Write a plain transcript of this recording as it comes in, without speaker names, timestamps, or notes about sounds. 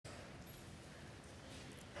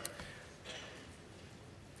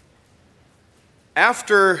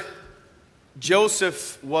After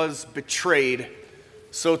Joseph was betrayed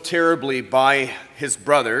so terribly by his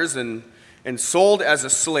brothers and sold as a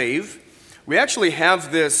slave, we actually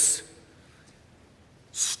have this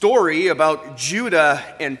story about Judah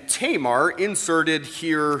and Tamar inserted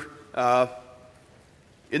here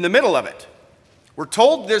in the middle of it. We're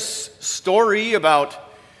told this story about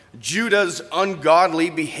Judah's ungodly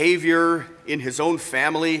behavior in his own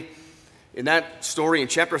family. In that story, in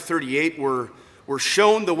chapter 38, we're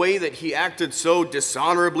shown the way that he acted so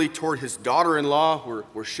dishonorably toward his daughter-in-law.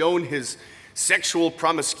 We're shown his sexual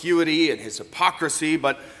promiscuity and his hypocrisy,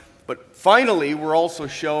 but finally we're also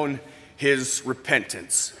shown his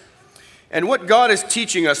repentance. And what God is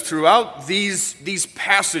teaching us throughout these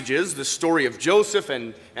passages, the story of Joseph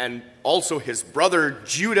and also his brother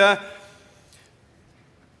Judah,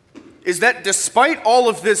 is that despite all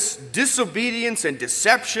of this disobedience and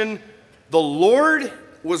deception, the Lord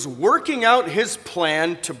was working out his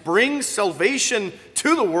plan to bring salvation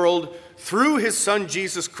to the world through his son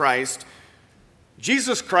Jesus Christ.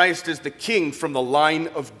 Jesus Christ is the king from the line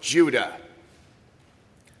of Judah.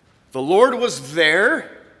 The Lord was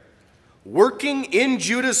there working in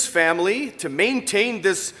Judah's family to maintain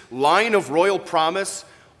this line of royal promise,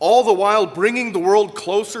 all the while bringing the world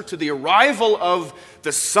closer to the arrival of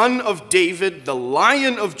the Son of David, the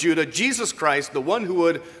Lion of Judah, Jesus Christ, the one who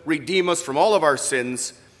would redeem us from all of our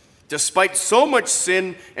sins. Despite so much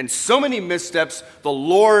sin and so many missteps, the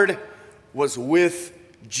Lord was with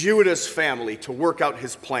Judah's family to work out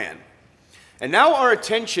his plan. And now our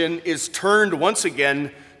attention is turned once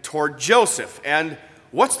again toward Joseph. And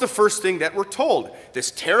what's the first thing that we're told? This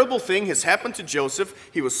terrible thing has happened to Joseph.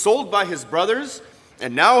 He was sold by his brothers,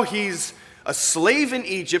 and now he's a slave in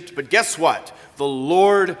Egypt. But guess what? The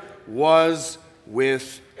Lord was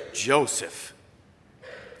with Joseph.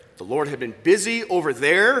 The Lord had been busy over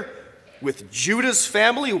there with Judah's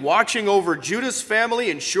family, watching over Judah's family,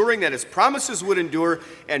 ensuring that his promises would endure.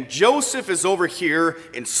 And Joseph is over here,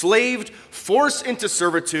 enslaved, forced into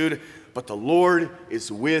servitude, but the Lord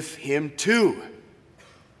is with him too.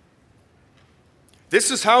 This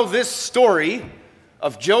is how this story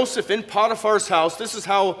of Joseph in Potiphar's house, this is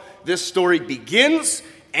how this story begins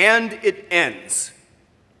and it ends.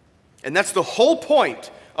 And that's the whole point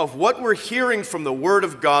of what we're hearing from the Word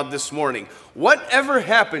of God this morning. Whatever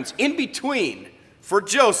happens in between for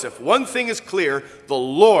Joseph, one thing is clear: the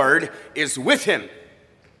Lord is with him.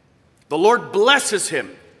 The Lord blesses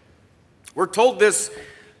him. We're told this,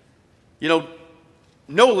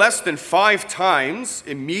 no less than 5 times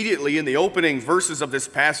immediately in the opening verses of this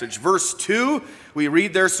passage. Verse 2, we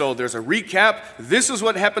read there, so there's a recap. This is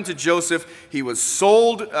what happened to Joseph. He was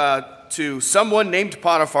sold to someone named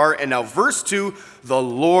Potiphar. And now verse 2, the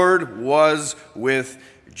Lord was with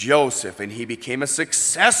Joseph, and he became a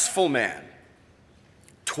successful man.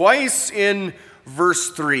 Twice in verse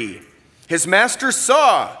 3, his master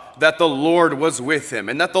saw that the Lord was with him,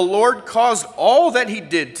 and that the Lord caused all that he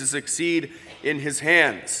did to succeed in his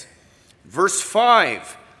hands. Verse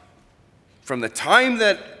 5, from the time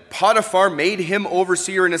that Potiphar made him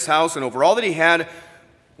overseer in his house and over all that he had,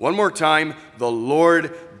 one more time, the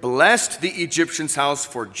Lord blessed the Egyptian's house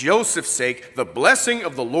for Joseph's sake. The blessing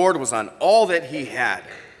of the Lord was on all that he had.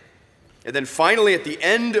 And then finally, at the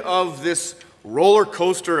end of this roller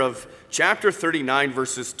coaster of chapter 39,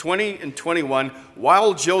 verses 20 and 21,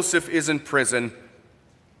 while Joseph is in prison,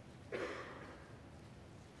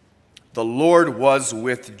 the Lord was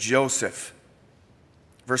with Joseph.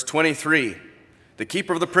 Verse 23, the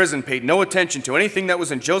keeper of the prison paid no attention to anything that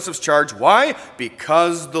was in Joseph's charge. Why?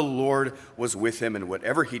 Because the Lord was with him, and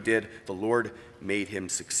whatever he did, the Lord made him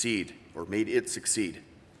succeed, or made it succeed.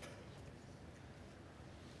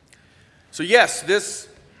 So yes,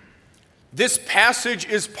 this passage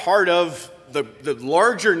is part of the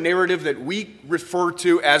larger narrative that we refer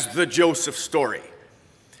to as the Joseph story.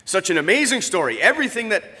 Such an amazing story. Everything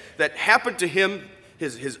that happened to him,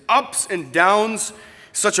 his ups and downs,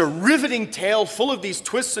 such a riveting tale full of these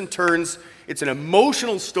twists and turns. It's an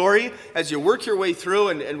emotional story as you work your way through,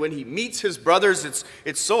 and when he meets his brothers,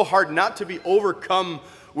 it's so hard not to be overcome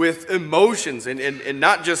with emotions and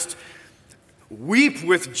not just weep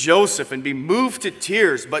with Joseph and be moved to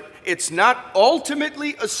tears. But it's not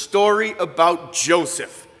ultimately a story about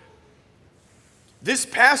Joseph. This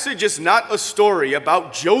passage is not a story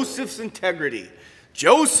about Joseph's integrity,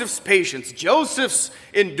 Joseph's patience, Joseph's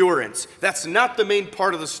endurance. That's not the main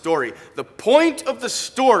part of the story. The point of the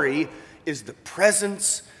story is the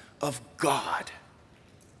presence of God.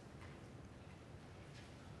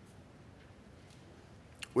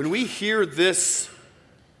 When we hear this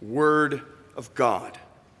word of God,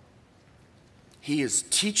 He is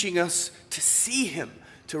teaching us to see him,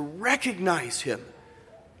 to recognize him.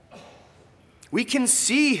 We can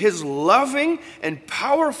see his loving and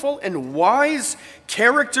powerful and wise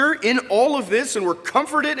character in all of this, and we're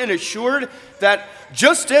comforted and assured that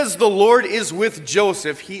just as the Lord is with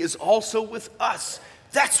Joseph, he is also with us.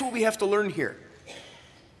 That's what we have to learn here.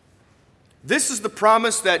 This is the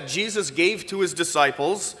promise that Jesus gave to his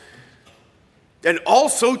disciples and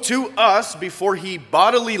also to us before he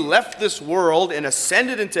bodily left this world and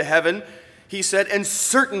ascended into heaven. He said, "And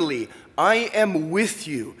certainly I am with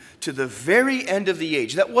you to the very end of the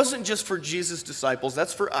age." That wasn't just for Jesus' disciples,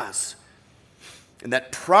 that's for us. And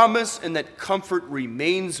that promise and that comfort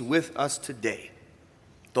remains with us today.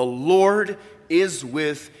 The Lord is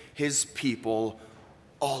with his people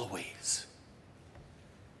always.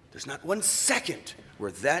 There's not one second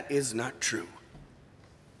where that is not true.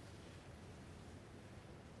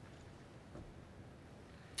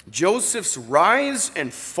 Joseph's rise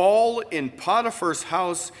and fall in Potiphar's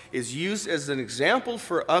house is used as an example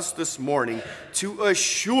for us this morning to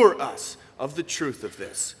assure us of the truth of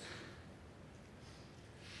this.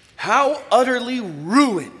 How utterly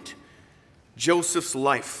ruined Joseph's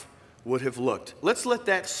life would have looked. Let's let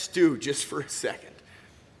that stew just for a second.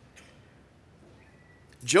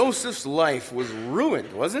 Joseph's life was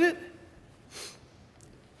ruined, wasn't it?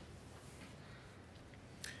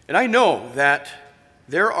 And I know that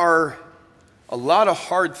there are a lot of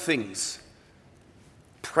hard things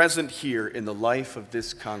present here in the life of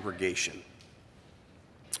this congregation.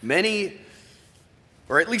 Many,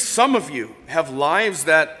 or at least some of you, have lives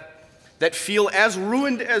that feel as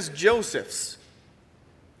ruined as Joseph's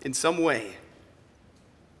in some way.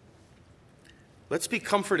 Let's be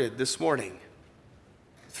comforted this morning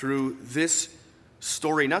through this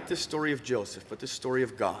story, not the story of Joseph, but the story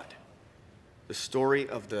of God, the story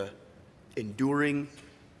of the enduring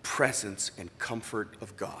presence and comfort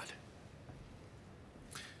of God.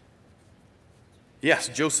 Yes,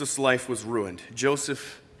 Joseph's life was ruined.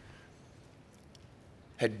 Joseph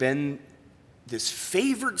had been this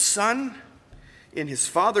favored son in his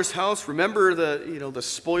father's house. Remember the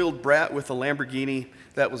spoiled brat with the Lamborghini?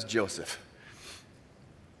 That was Joseph.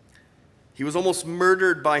 He was almost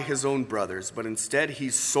murdered by his own brothers, but instead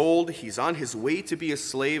he's sold. He's on his way to be a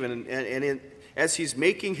slave, and as he's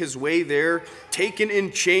making his way there, taken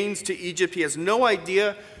in chains to Egypt, he has no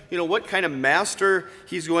idea, what kind of master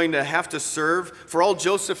he's going to have to serve. For all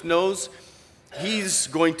Joseph knows, he's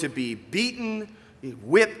going to be beaten,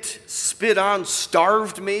 whipped, spit on,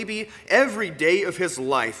 starved maybe, every day of his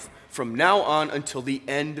life from now on until the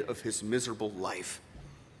end of his miserable life.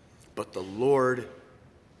 But the Lord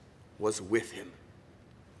was with him.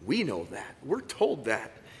 We know that. We're told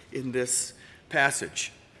that in this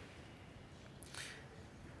passage.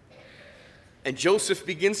 And Joseph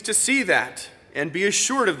begins to see that and be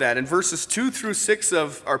assured of that. In verses 2 through 6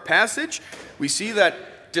 of our passage, we see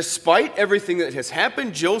that despite everything that has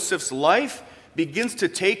happened, Joseph's life begins to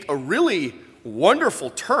take a really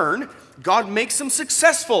wonderful turn. God makes him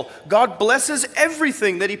successful. God blesses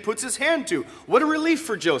everything that he puts his hand to. What a relief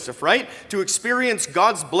for Joseph, right? To experience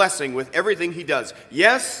God's blessing with everything he does.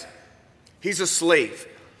 Yes, he's a slave.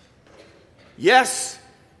 Yes,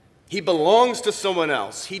 he belongs to someone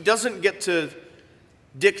else. He doesn't get to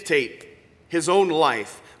dictate his own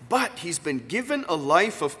life, but he's been given a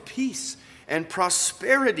life of peace and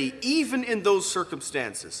prosperity even in those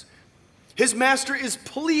circumstances. His master is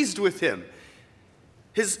pleased with him.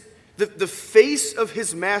 The face of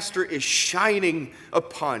his master is shining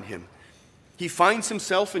upon him. He finds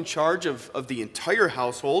himself in charge of the entire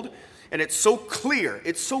household, and it's so clear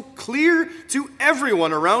to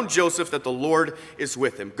everyone around Joseph that the Lord is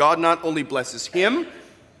with him. God not only blesses him,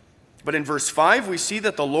 but in verse 5 we see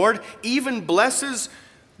that the Lord even blesses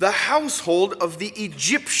the household of the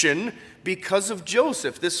Egyptian because of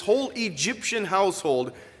Joseph. This whole Egyptian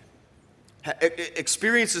household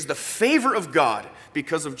experiences the favor of God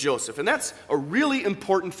because of Joseph. And that's a really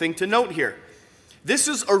important thing to note here. This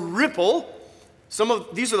is a ripple.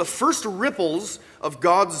 These are the first ripples of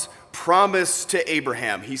God's promise to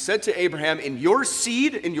Abraham. He said to Abraham, "In your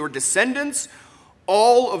seed, in your descendants,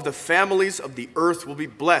 all of the families of the earth will be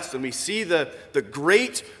blessed." And we see the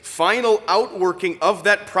great final outworking of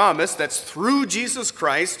that promise. That's through Jesus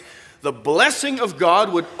Christ. The blessing of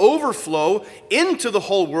God would overflow into the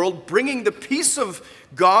whole world, bringing the peace of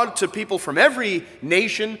God to people from every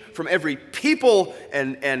nation, from every people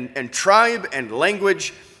and tribe and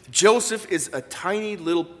language. Joseph is a tiny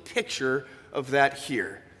little picture of that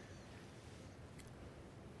here.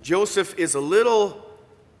 Joseph is a little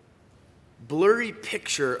blurry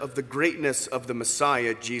picture of the greatness of the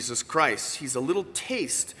Messiah, Jesus Christ. He's a little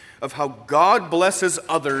taste of how God blesses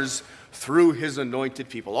others through his anointed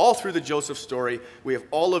people. All through the Joseph story, we have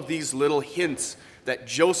all of these little hints that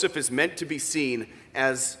Joseph is meant to be seen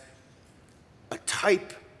as a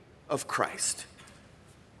type of Christ.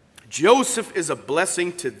 Joseph is a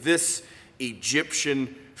blessing to this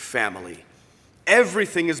Egyptian family.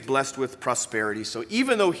 Everything is blessed with prosperity. So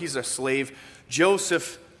even though he's a slave,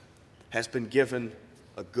 Joseph has been given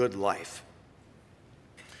a good life.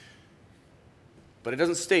 But it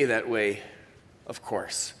doesn't stay that way, of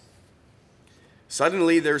course.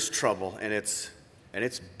 Suddenly there's trouble, and it's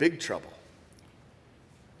big trouble.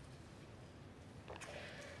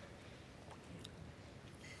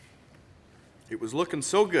 It was looking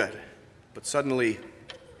so good, but suddenly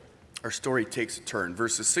our story takes a turn.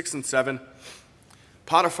 Verses 6 and 7,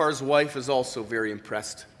 Potiphar's wife is also very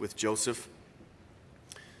impressed with Joseph.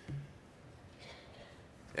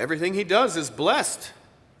 Everything he does is blessed.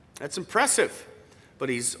 That's impressive. But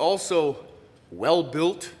he's also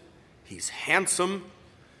well-built. He's handsome.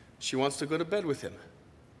 She wants to go to bed with him.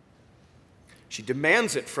 She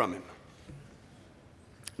demands it from him.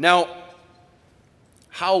 Now,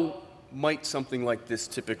 how might something like this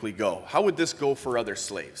typically go? How would this go for other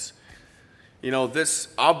slaves? You know, this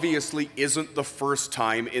obviously isn't the first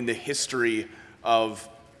time in the history of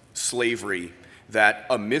slavery that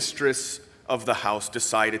a mistress of the house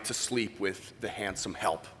decided to sleep with the handsome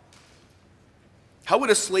help. How would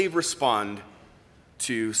a slave respond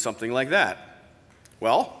to something like that?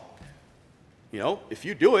 Well, you know, if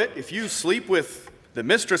you do it, if you sleep with the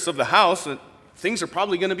mistress of the house, things are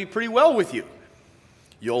probably going to be pretty well with you.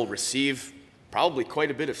 You'll receive probably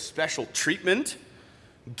quite a bit of special treatment,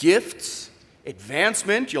 gifts,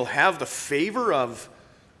 advancement. You'll have the favor of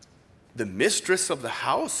the mistress of the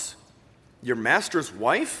house, your master's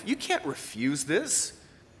wife. You can't refuse this.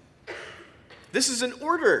 This is an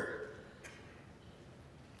order.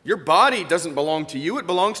 Your body doesn't belong to you, it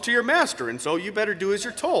belongs to your master, and so you better do as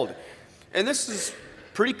you're told. And this is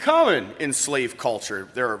pretty common in slave culture.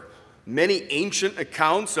 There are many ancient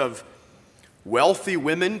accounts of wealthy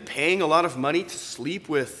women paying a lot of money to sleep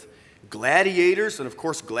with gladiators, and of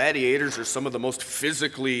course gladiators are some of the most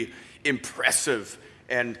physically impressive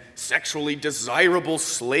and sexually desirable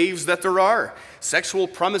slaves that there are. Sexual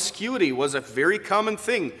promiscuity was a very common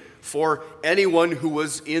thing for anyone who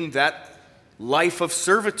was in that life of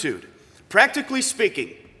servitude. Practically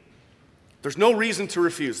speaking, there's no reason to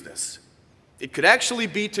refuse this. It could actually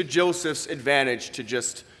be to Joseph's advantage to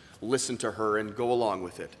just listen to her and go along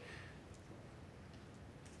with it.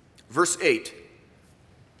 Verse 8,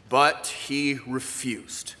 but he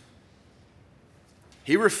refused.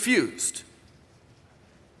 He refused.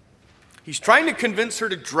 He's trying to convince her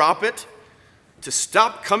to drop it, to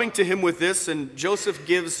stop coming to him with this, and Joseph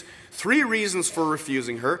gives 3 reasons for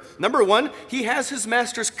refusing her. Number 1, he has his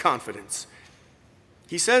master's confidence.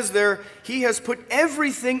 He says there, he has put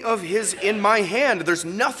everything of his in my hand. There's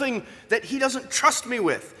nothing that he doesn't trust me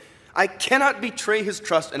with. I cannot betray his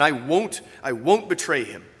trust, and I won't betray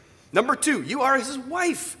him. Number 2, you are his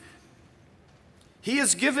wife. He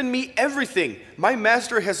has given me everything. My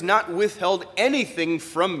master has not withheld anything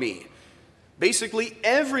from me. Basically,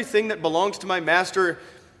 everything that belongs to my master,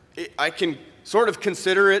 I can sort of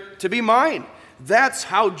consider it to be mine. That's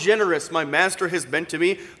how generous my master has been to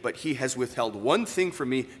me, but he has withheld one thing from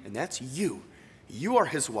me, and that's you. You are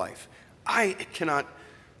his wife. I cannot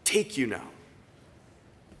take you now.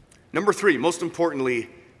 Number 3, most importantly,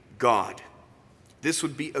 God. This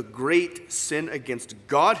would be a great sin against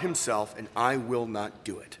God himself, and I will not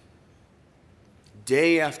do it.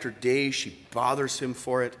 Day after day, she bothers him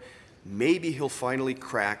for it. Maybe he'll finally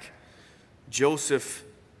crack. Joseph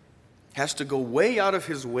has to go way out of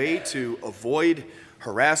his way to avoid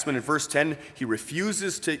harassment. In verse 10, he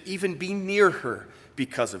refuses to even be near her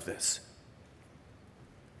because of this.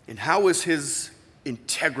 And how is his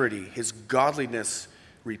integrity, his godliness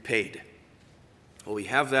repaid? Well, we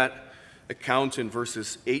have that account in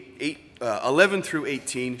verses 11 through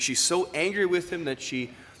 18. She's so angry with him that she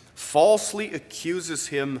falsely accuses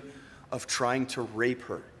him of trying to rape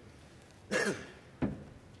her.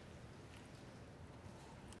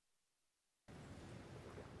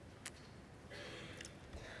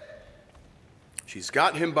 She's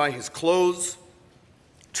got him by his clothes,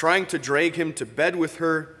 trying to drag him to bed with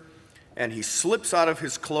her, and he slips out of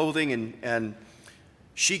his clothing, and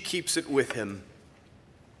she keeps it with him.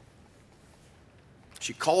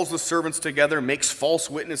 She calls the servants together, makes false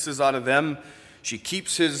witnesses out of them. She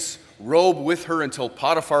keeps his robe with her until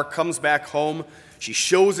Potiphar comes back home. She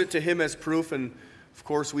shows it to him as proof, and of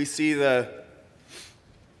course we see the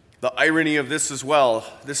irony of this as well.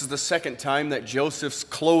 This is the second time that Joseph's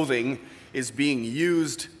clothing is being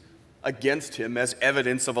used against him as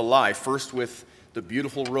evidence of a lie. First with the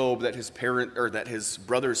beautiful robe that his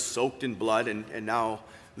brothers soaked in blood, and now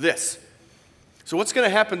this. So what's going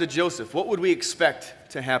to happen to Joseph? What would we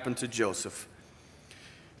expect to happen to Joseph?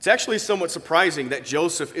 It's actually somewhat surprising that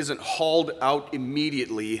Joseph isn't hauled out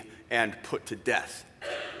immediately and put to death.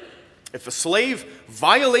 If a slave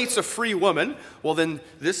violates a free woman, well then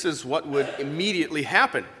this is what would immediately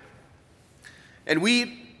happen. And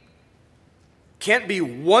we can't be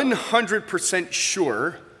 100%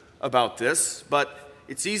 sure about this, but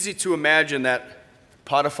it's easy to imagine that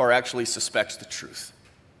Potiphar actually suspects the truth.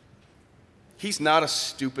 He's not a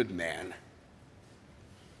stupid man.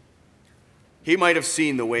 He might have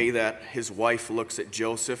seen the way that his wife looks at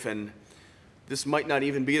Joseph, and this might not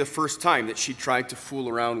even be the first time that she tried to fool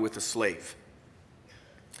around with a slave.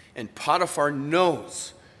 And Potiphar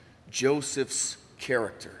knows Joseph's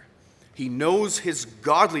character. He knows his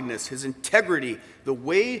godliness, his integrity, the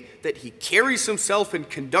way that he carries himself and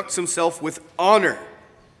conducts himself with honor.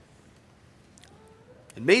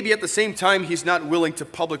 And maybe at the same time, he's not willing to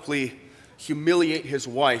publicly humiliate his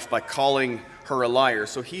wife by calling her a liar.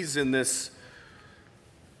 So he's in this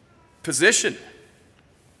position.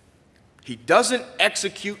 He doesn't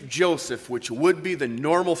execute Joseph, which would be the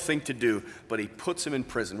normal thing to do, but he puts him in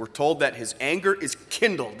prison. We're told that his anger is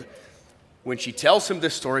kindled when she tells him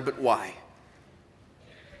this story, but why?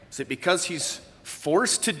 Is it because he's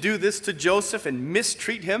forced to do this to Joseph and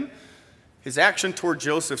mistreat him? His action toward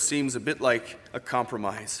Joseph seems a bit like a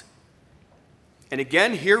compromise. And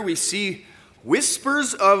again, here we see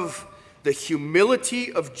whispers of the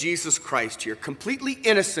humility of Jesus Christ here, completely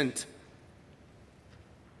innocent.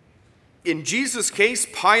 In Jesus' case,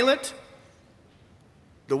 Pilate,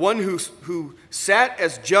 the one who sat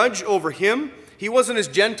as judge over him, he wasn't as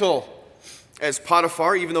gentle as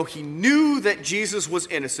Potiphar, even though he knew that Jesus was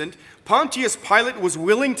innocent. Pontius Pilate was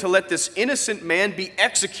willing to let this innocent man be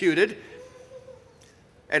executed.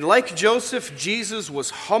 And like Joseph, Jesus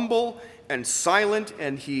was humble and silent,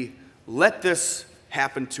 and he let this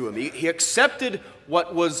happen to him. He accepted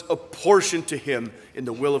what was apportioned to him in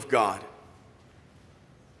the will of God.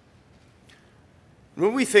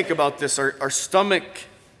 When we think about this, our stomach,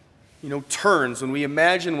 turns when we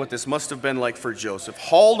imagine what this must have been like for Joseph.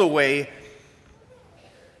 Hauled away,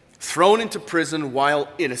 thrown into prison while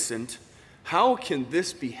innocent. How can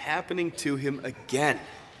this be happening to him again?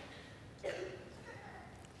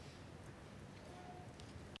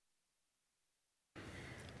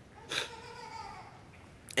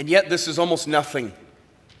 And yet this is almost nothing.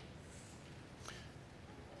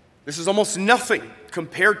 This is almost nothing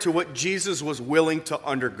compared to what Jesus was willing to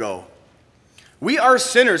undergo. We are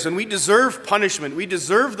sinners and we deserve punishment. We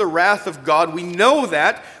deserve the wrath of God. We know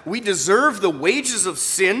that. We deserve the wages of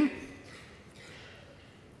sin.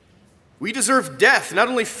 We deserve death, not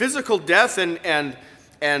only physical death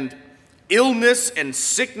and illness and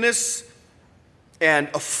sickness and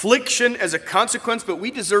affliction as a consequence, but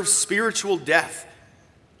we deserve spiritual death.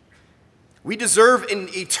 We deserve an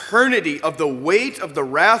eternity of the weight of the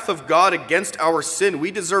wrath of God against our sin. We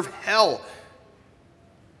deserve hell.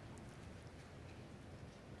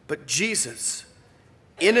 But Jesus,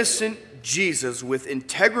 innocent Jesus with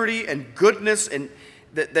integrity and goodness and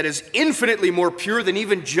that is infinitely more pure than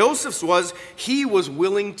even Joseph's was, he was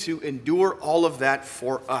willing to endure all of that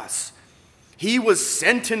for us. He was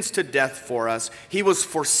sentenced to death for us. He was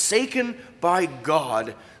forsaken by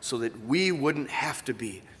God so that we wouldn't have to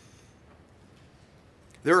be.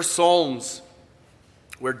 There are psalms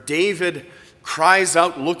where David cries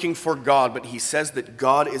out looking for God, but he says that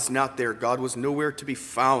God is not there. God was nowhere to be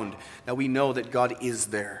found. Now we know that God is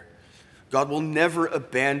there. God will never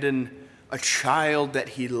abandon a child that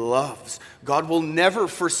he loves. God will never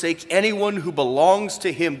forsake anyone who belongs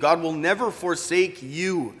to him. God will never forsake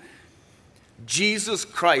you. Jesus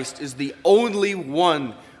Christ is the only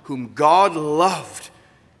one whom God loved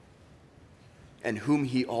and whom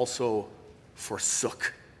he also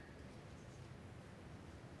forsook.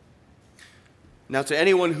 Now, to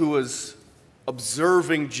anyone who was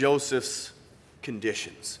observing Joseph's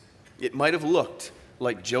conditions, it might have looked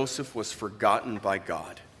like Joseph was forgotten by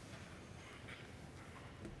God.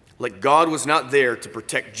 Like God was not there to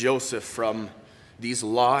protect Joseph from these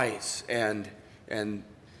lies and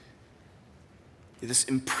this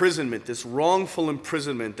imprisonment, this wrongful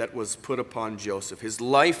imprisonment that was put upon Joseph. His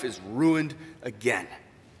life is ruined again.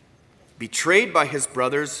 Betrayed by his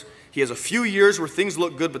brothers, he has a few years where things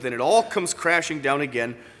look good, but then it all comes crashing down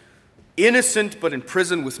again. Innocent, but in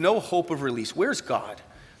prison with no hope of release. Where's God?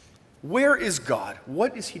 Where is God?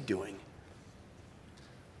 What is he doing?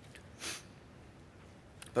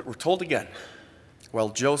 But we're told again, while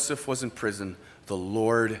Joseph was in prison, the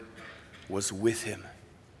Lord was with him.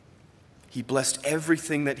 He blessed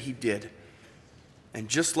everything that he did. And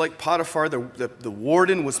just like Potiphar, the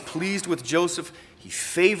warden was pleased with Joseph. He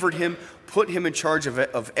favored him, put him in charge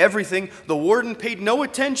of everything. The warden paid no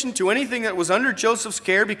attention to anything that was under Joseph's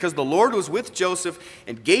care because the Lord was with Joseph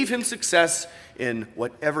and gave him success in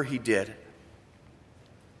whatever he did.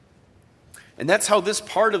 And that's how this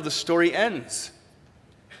part of the story ends.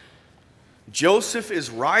 Joseph is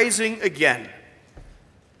rising again.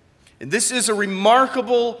 And this is a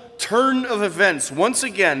remarkable turn of events once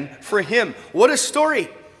again for him. What a story!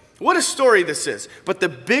 What a story this is. But the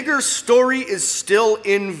bigger story is still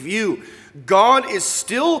in view. God is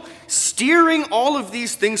still steering all of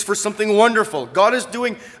these things for something wonderful. God is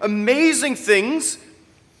doing amazing things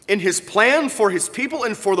in his plan for his people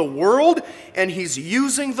and for the world, and he's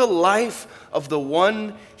using the life of the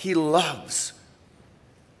one he loves.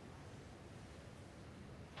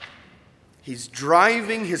 He's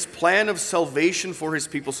driving his plan of salvation for his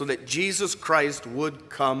people so that Jesus Christ would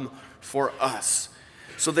come for us.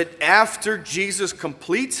 So that after Jesus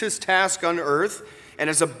completes his task on earth and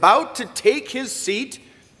is about to take his seat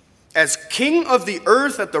as king of the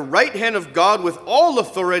earth at the right hand of God with all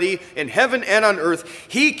authority in heaven and on earth,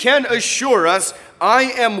 he can assure us, I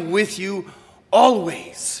am with you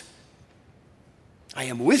always. I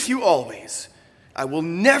am with you always. I will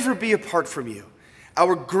never be apart from you.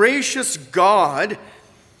 Our gracious God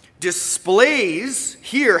displays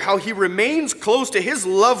here how he remains close to his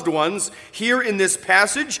loved ones here in this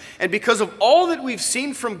passage. And because of all that we've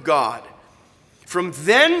seen from God, from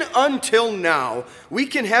then until now, we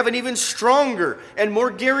can have an even stronger and more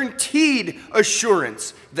guaranteed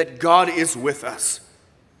assurance that God is with us.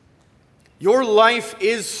 Your life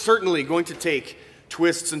is certainly going to take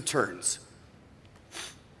twists and turns.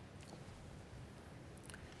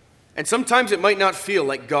 And sometimes it might not feel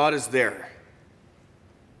like God is there.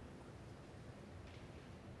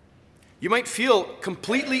 You might feel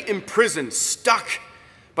completely imprisoned, stuck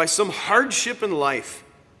by some hardship in life.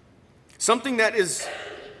 Something that is,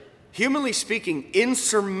 humanly speaking,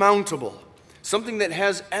 insurmountable. Something that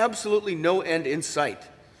has absolutely no end in sight.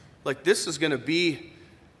 Like this is going to be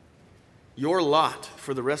your lot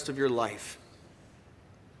for the rest of your life.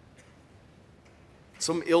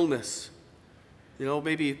 Some illness.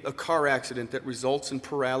 Maybe a car accident that results in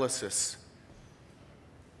paralysis.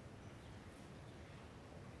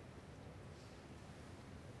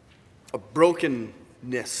 A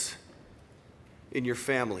brokenness in your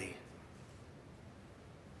family.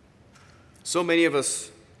 So many of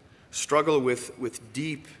us struggle with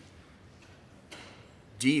deep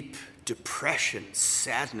depression,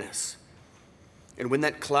 sadness. And when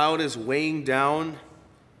that cloud is weighing down,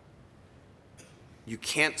 you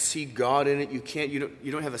can't see God in it.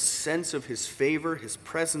 You don't have a sense of his favor, his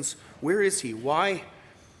presence. Where is he? Why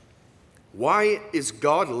is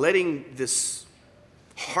God letting this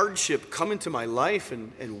hardship come into my life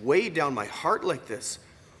and weigh down my heart like this?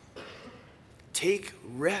 Take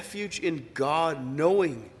refuge in God,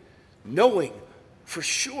 knowing for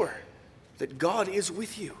sure that God is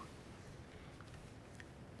with you.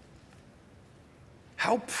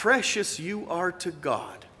 How precious you are to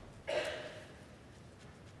God.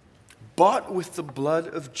 Bought with the blood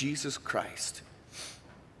of Jesus Christ.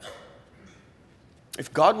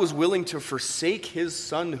 If God was willing to forsake his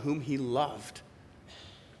Son whom he loved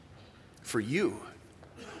for you,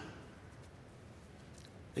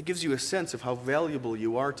 it gives you a sense of how valuable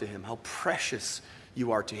you are to him, how precious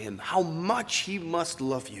you are to him, how much he must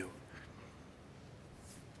love you.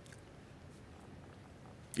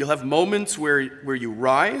 You'll have moments where you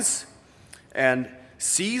rise and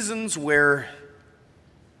seasons where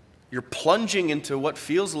you're plunging into what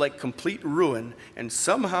feels like complete ruin, and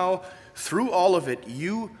somehow through all of it,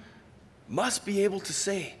 you must be able to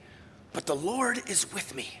say, but the Lord is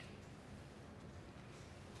with me.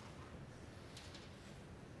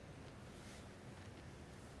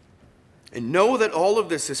 And know that all of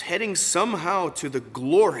this is heading somehow to the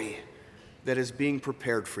glory that is being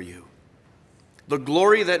prepared for you. The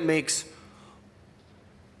glory that makes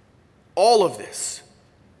all of this,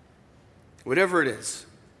 whatever it is,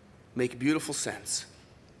 make beautiful sense.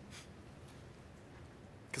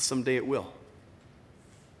 Because someday it will.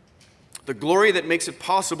 The glory that makes it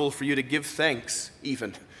possible for you to give thanks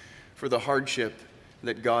even for the hardship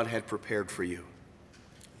that God had prepared for you.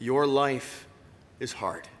 Your life is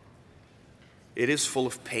hard. It is full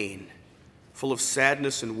of pain, full of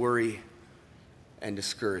sadness and worry and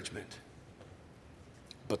discouragement.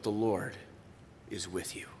 But the Lord is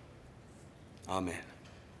with you. Amen.